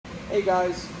Hey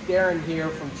guys, Darren here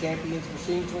from Champions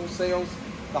Machine Tool Sales,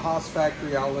 the Haas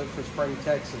factory outlet for Spring,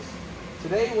 Texas.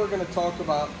 Today we're going to talk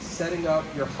about setting up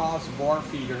your Haas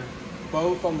Bar-Feeder,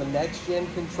 both on the next gen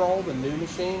control, the new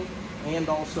machine, and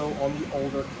also on the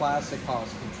older classic Haas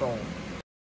control.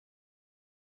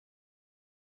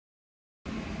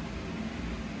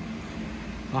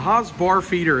 The Haas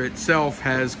Bar-Feeder itself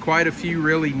has quite a few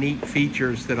really neat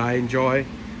features that I enjoy.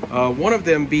 One of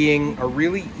them being a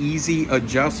really easy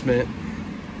adjustment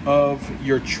of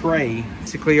your tray.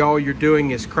 Basically all you're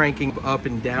doing is cranking up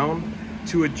and down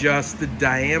to adjust the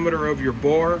diameter of your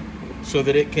bar so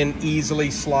that it can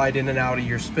easily slide in and out of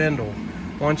your spindle.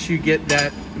 Once you get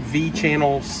that V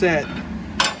channel set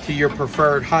to your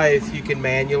preferred height, you can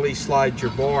manually slide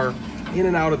your bar in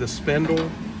and out of the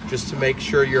spindle just to make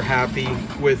sure you're happy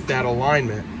with that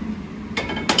alignment.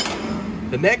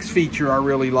 The next feature I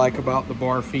really like about the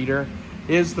Bar-Feeder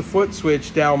is the foot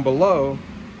switch down below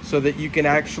so that you can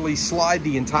actually slide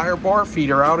the entire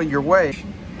Bar-Feeder out of your way.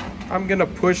 I'm gonna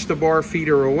push the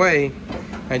Bar-Feeder away,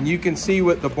 and you can see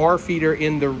with the Bar-Feeder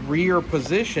in the rear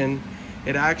position,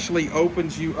 it actually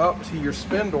opens you up to your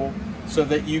spindle so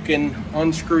that you can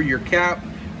unscrew your cap,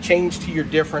 change to your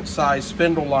different size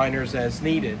spindle liners as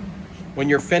needed. When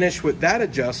you're finished with that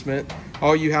adjustment,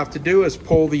 all you have to do is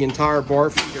pull the entire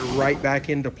Bar-Feeder right back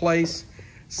into place,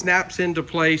 snaps into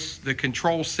place, the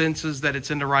control senses that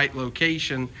it's in the right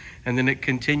location, and then it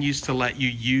continues to let you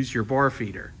use your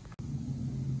Bar-Feeder.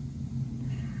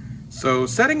 So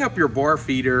setting up your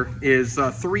Bar-Feeder is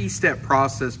a three-step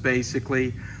process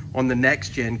basically on the next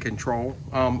gen control.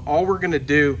 All we're gonna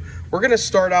do, we're gonna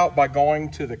start out by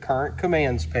going to the current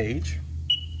commands page.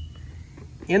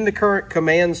 In the current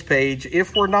commands page,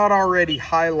 if we're not already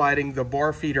highlighting the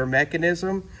Bar-Feeder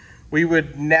mechanism, we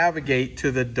would navigate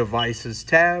to the Devices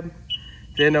tab,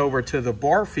 then over to the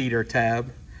Bar-Feeder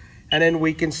tab, and then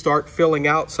we can start filling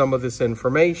out some of this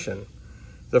information.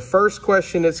 The first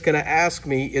question it's going to ask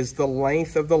me is the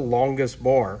length of the longest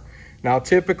bar. Now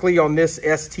typically on this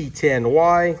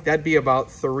ST10Y, that'd be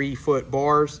about 3 foot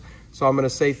bars, so I'm going to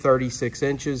say 36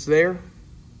 inches there.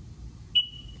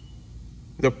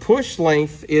 The push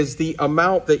length is the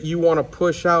amount that you want to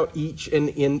push out each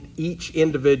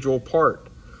individual part.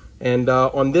 And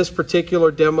on this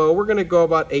particular demo, we're going to go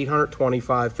about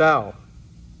 825 thou.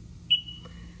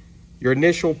 Your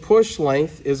initial push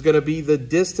length is going to be the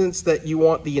distance that you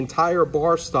want the entire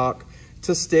bar stock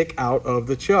to stick out of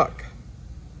the chuck.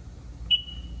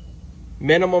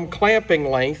 Minimum clamping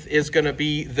length is going to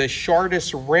be the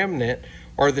shortest remnant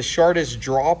or the shortest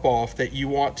drop off that you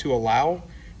want to allow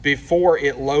before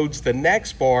it loads the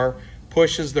next bar,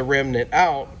 pushes the remnant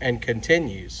out, and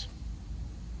continues.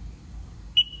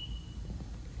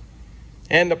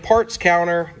 And the parts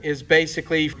counter is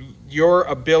basically your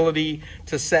ability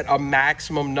to set a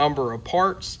maximum number of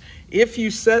parts. If you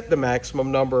set the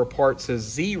maximum number of parts as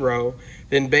 0,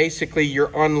 then basically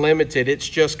you're unlimited. It's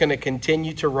just going to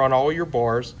continue to run all your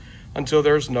bars until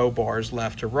there's no bars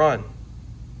left to run.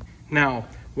 Now,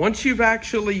 once you've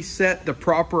actually set the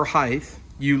proper height,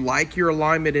 you like your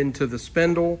alignment into the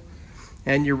spindle,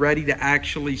 and you're ready to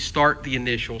actually start the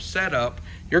initial setup,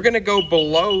 you're going to go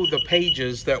below the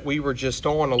pages that we were just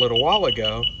on a little while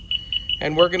ago,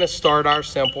 and we're going to start our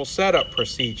simple setup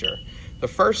procedure. The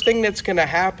first thing that's going to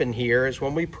happen here is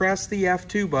when we press the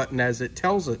F2 button as it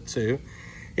tells it to,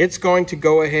 it's going to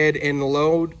go ahead and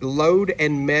load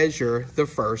and measure the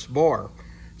first bar.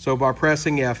 So by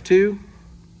pressing F2,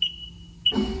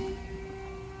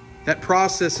 that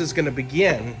process is going to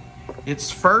begin. It's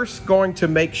first going to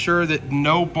make sure that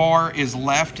no bar is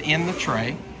left in the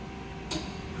tray.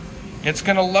 It's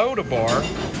going to load a bar.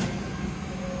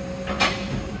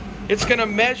 It's going to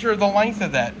measure the length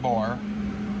of that bar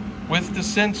with the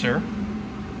sensor.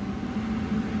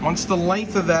 Once the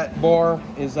length of that bar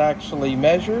is actually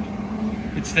measured,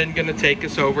 it's then going to take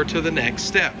us over to the next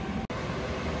step.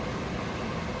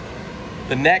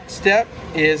 The next step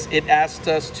is it asks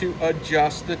us to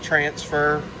adjust the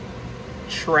transfer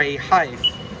tray height,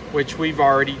 which we've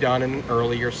already done in an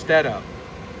earlier setup.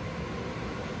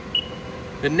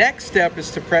 The next step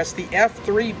is to press the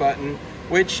F3 button,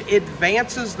 which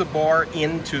advances the bar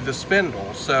into the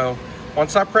spindle. So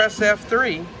once I press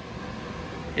F3,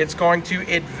 it's going to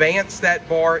advance that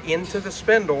bar into the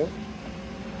spindle,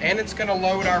 and it's going to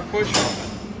load our push rod.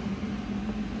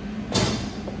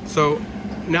 So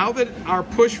now that our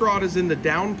push rod is in the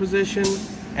down position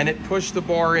and it pushed the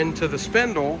bar into the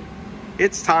spindle,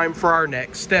 it's time for our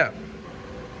next step.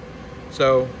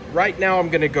 So right now I'm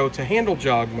going to go to handle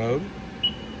jog mode.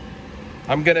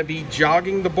 I'm going to be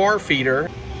jogging the Bar-Feeder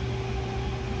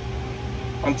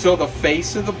until the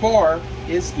face of the bar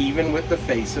is even with the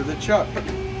face of the chuck.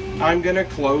 I'm going to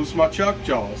close my chuck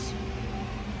jaws.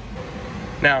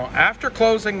 Now, after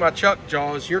closing my chuck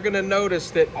jaws, you're going to notice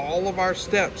that all of our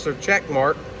steps are check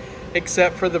marked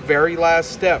except for the very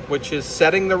last step, which is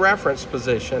setting the reference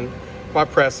position by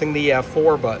pressing the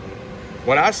F4 button.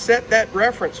 When I set that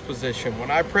reference position,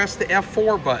 when I press the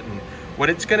F4 button, what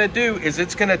it's going to do is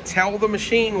it's going to tell the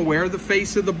machine where the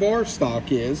face of the bar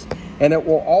stock is, and it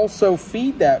will also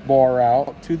feed that bar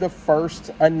out to the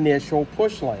first initial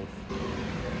push length.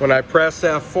 When I press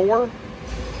F4,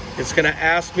 it's going to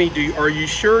ask me, are you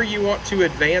sure you want to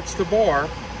advance the bar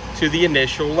to the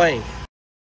initial length?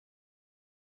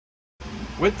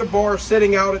 With the bar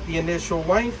sitting out at the initial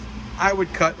length, I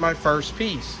would cut my first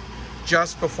piece.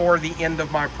 Just before the end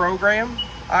of my program,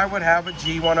 I would have a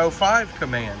G105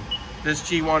 command. This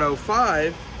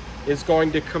G105 is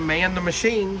going to command the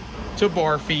machine to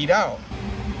bar feed out.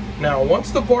 Now,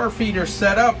 once the bar feeder's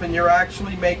set up and you're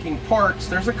actually making parts,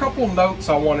 there's a couple notes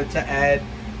I wanted to add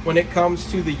when it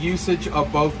comes to the usage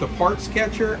of both the parts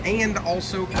catcher and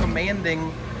also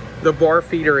commanding the bar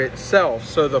feeder itself.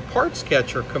 So the parts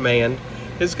catcher command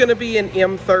is going to be an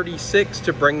M36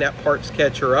 to bring that parts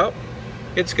catcher up.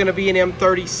 It's going to be an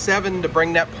M37 to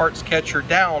bring that parts catcher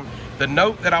down. The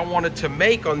note that I wanted to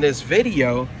make on this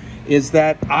video is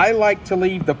that I like to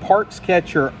leave the parts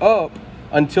catcher up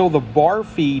until the bar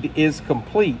feed is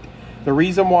complete. The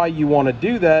reason why you want to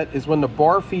do that is when the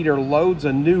bar feeder loads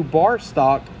a new bar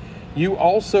stock, you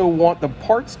also want the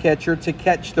parts catcher to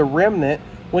catch the remnant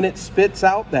when it spits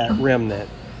out that remnant.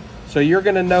 So you're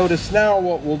going to notice now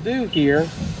what we'll do here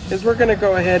is we're going to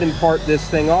go ahead and part this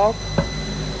thing off.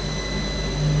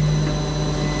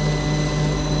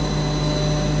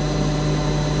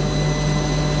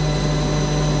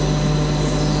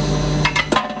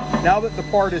 Now that the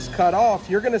part is cut off,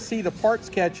 you're going to see the parts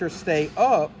catcher stay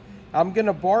up. I'm going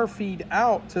to bar feed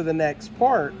out to the next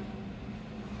part,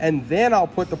 and then I'll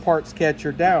put the parts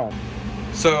catcher down.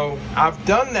 So I've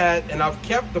done that, and I've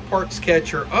kept the parts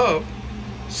catcher up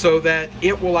so that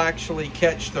it will actually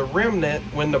catch the remnant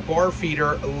when the bar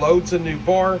feeder loads a new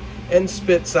bar and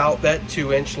spits out that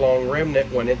 2-inch long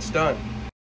remnant when it's done.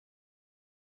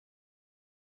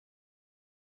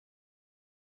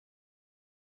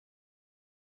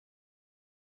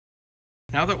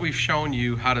 Now that we've shown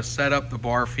you how to set up the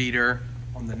bar feeder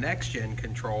on the next gen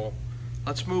control,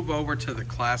 let's move over to the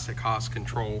classic Haas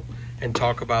control and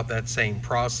talk about that same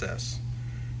process.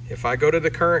 If I go to the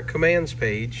current commands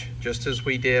page, just as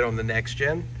we did on the next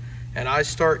gen, and I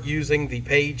start using the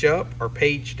page up or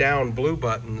page down blue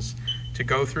buttons to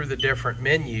go through the different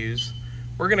menus,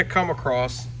 we're going to come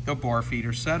across the bar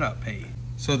feeder setup page.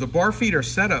 So the bar feeder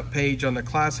setup page on the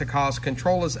classic Haas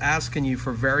control is asking you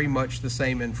for very much the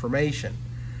same information.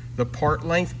 The part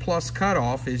length plus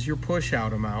cutoff is your push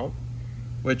out amount,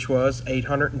 which was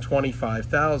 825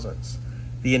 thousandths.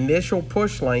 The initial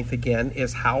push length again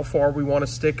is how far we want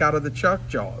to stick out of the chuck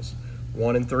jaws,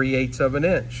 1 3/8 of an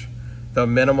inch. The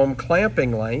minimum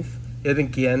clamping length, it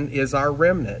again is our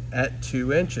remnant at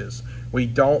 2 inches. We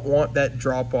don't want that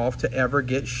drop off to ever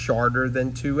get shorter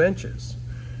than 2 inches.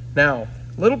 Now,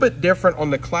 a little bit different on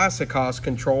the classic Haas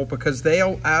control because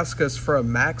they'll ask us for a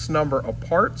max number of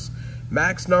parts,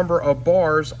 max number of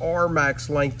bars, or max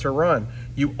length to run.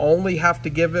 You only have to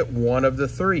give it one of the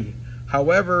three.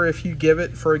 However, if you give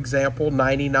it, for example,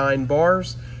 99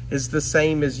 bars, is the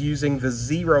same as using the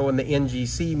 0 in the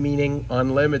NGC, meaning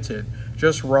unlimited.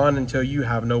 Just run until you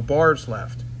have no bars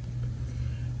left.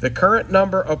 The current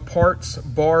number of parts,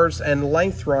 bars, and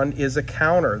length run is a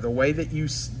counter. The way that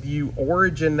you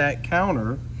origin that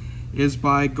counter is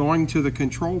by going to the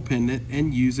control pendant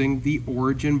and using the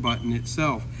origin button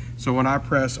itself. So when I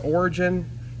press origin,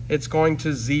 it's going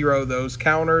to 0 those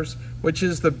counters, which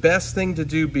is the best thing to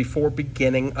do before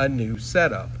beginning a new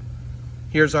setup.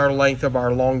 Here's our length of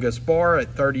our longest bar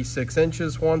at 36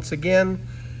 inches once again.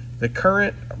 The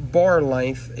current bar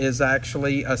length is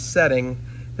actually a setting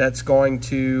that's going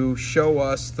to show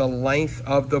us the length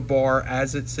of the bar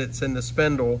as it sits in the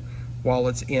spindle while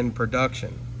it's in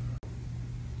production.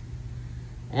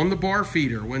 On the bar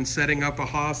feeder, when setting up a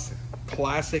Haas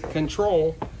Classic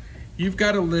control, you've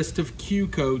got a list of Q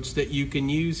codes that you can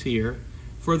use here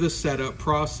for the setup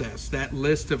process. That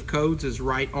list of codes is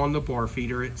right on the bar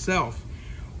feeder itself.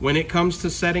 When it comes to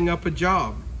setting up a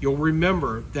job, you'll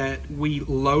remember that we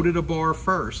loaded a bar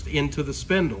first into the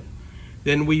spindle.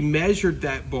 Then we measured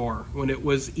that bar when it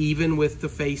was even with the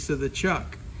face of the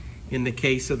chuck. In the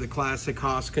case of the classic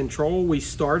Haas control, we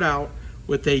start out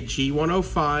with a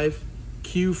G105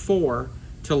 Q4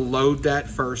 to load that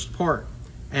first part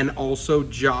and also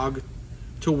jog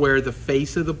to where the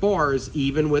face of the bar is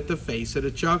even with the face of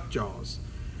the chuck jaws.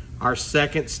 Our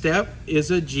second step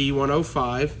is a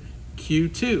G105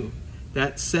 Q2.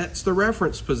 That sets the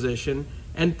reference position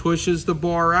and pushes the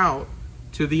bar out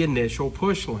to the initial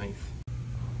push length.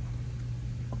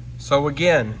 So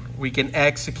again, we can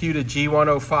execute a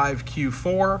G105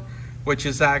 Q4, which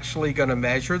is actually going to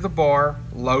measure the bar,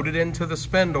 load it into the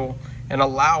spindle, and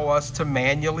allow us to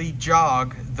manually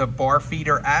jog the bar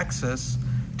feeder axis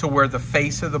to where the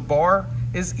face of the bar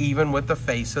is even with the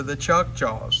face of the chuck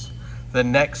jaws. The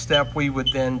next step we would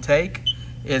then take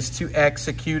is to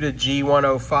execute a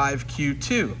G105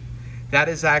 Q2. That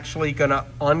is actually going to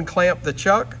unclamp the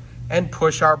chuck and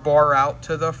push our bar out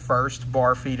to the first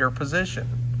bar feeder position.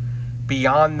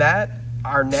 Beyond that,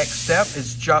 our next step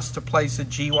is just to place a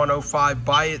G105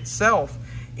 by itself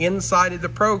inside of the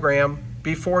program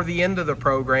before the end of the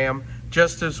program,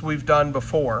 just as we've done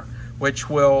before, which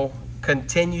will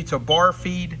continue to bar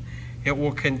feed. It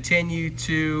will continue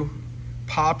to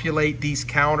populate these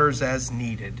counters as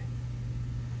needed.